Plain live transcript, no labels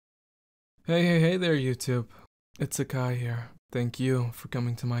Hey there YouTube. It's Akhi here. Thank you for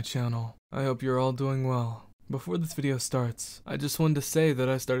coming to my channel. I hope you're all doing well. Before this video starts, I just wanted to say that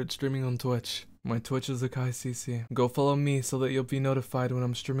I started streaming on Twitch. My Twitch is Akhiplaysmc. Go follow me so that you'll be notified when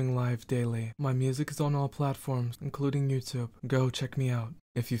I'm streaming live daily. My music is on all platforms, including YouTube. Go check me out.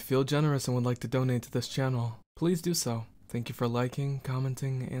 If you feel generous and would like to donate to this channel, please do so. Thank you for liking,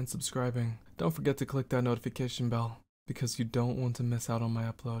 commenting, and subscribing. Don't forget to click that notification bell, because you don't want to miss out on my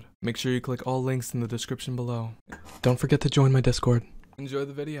upload. Make sure you click all links in the description below. Don't forget to join my Discord. Enjoy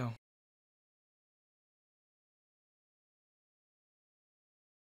the video.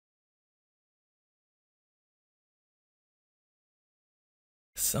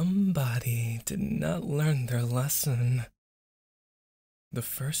 Somebody did not learn their lesson. The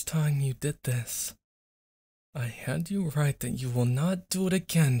first time you did this, I had you write that you will not do it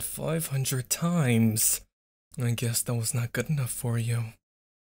again 500 times. I guess that was not good enough for you.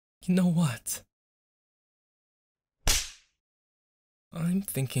 You know what? I'm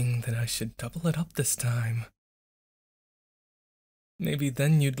thinking that I should double it up this time. Maybe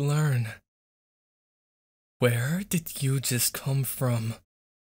then you'd learn. Where did you just come from?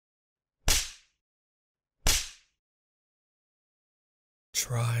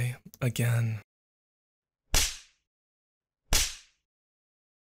 Try again.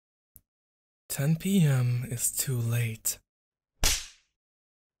 10 p.m. is too late.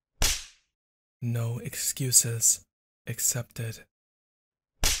 No excuses accepted.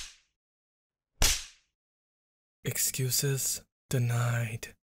 Excuses denied.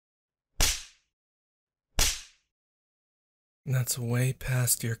 That's way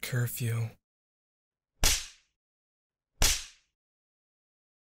past your curfew.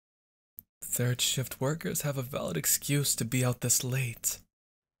 Third shift workers have a valid excuse to be out this late.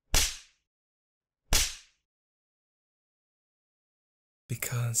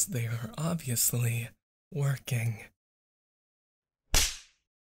 Because they are obviously working.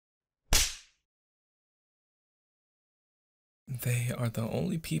 They are the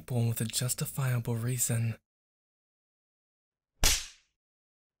only people with a justifiable reason.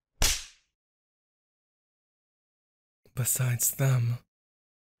 Besides them,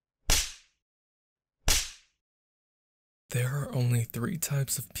 there are only 3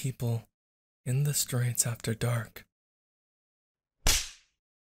 types of people in the streets after dark.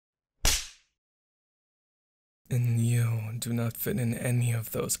 And you do not fit in any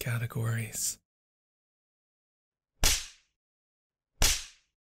of those categories.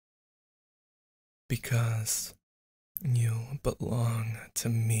 Because you belong to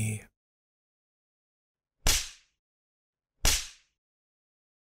me.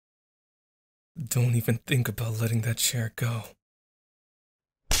 Don't even think about letting that chair go.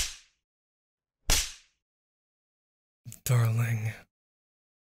 Darling,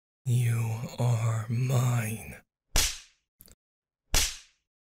 you are mine.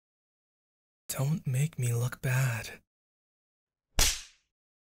 Don't make me look bad.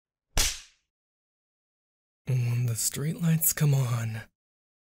 When the streetlights come on,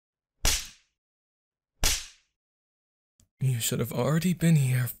 you should have already been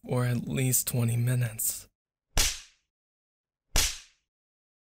here for at least 20 minutes.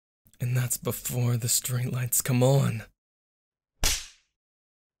 And that's before the streetlights come on.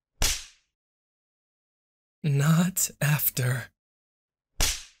 Not after.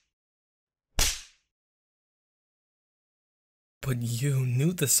 But you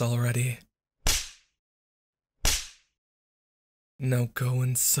knew this already. Now go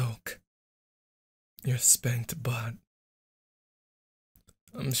and soak your spanked butt.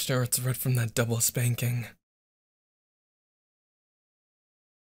 I'm sure it's red from that double spanking.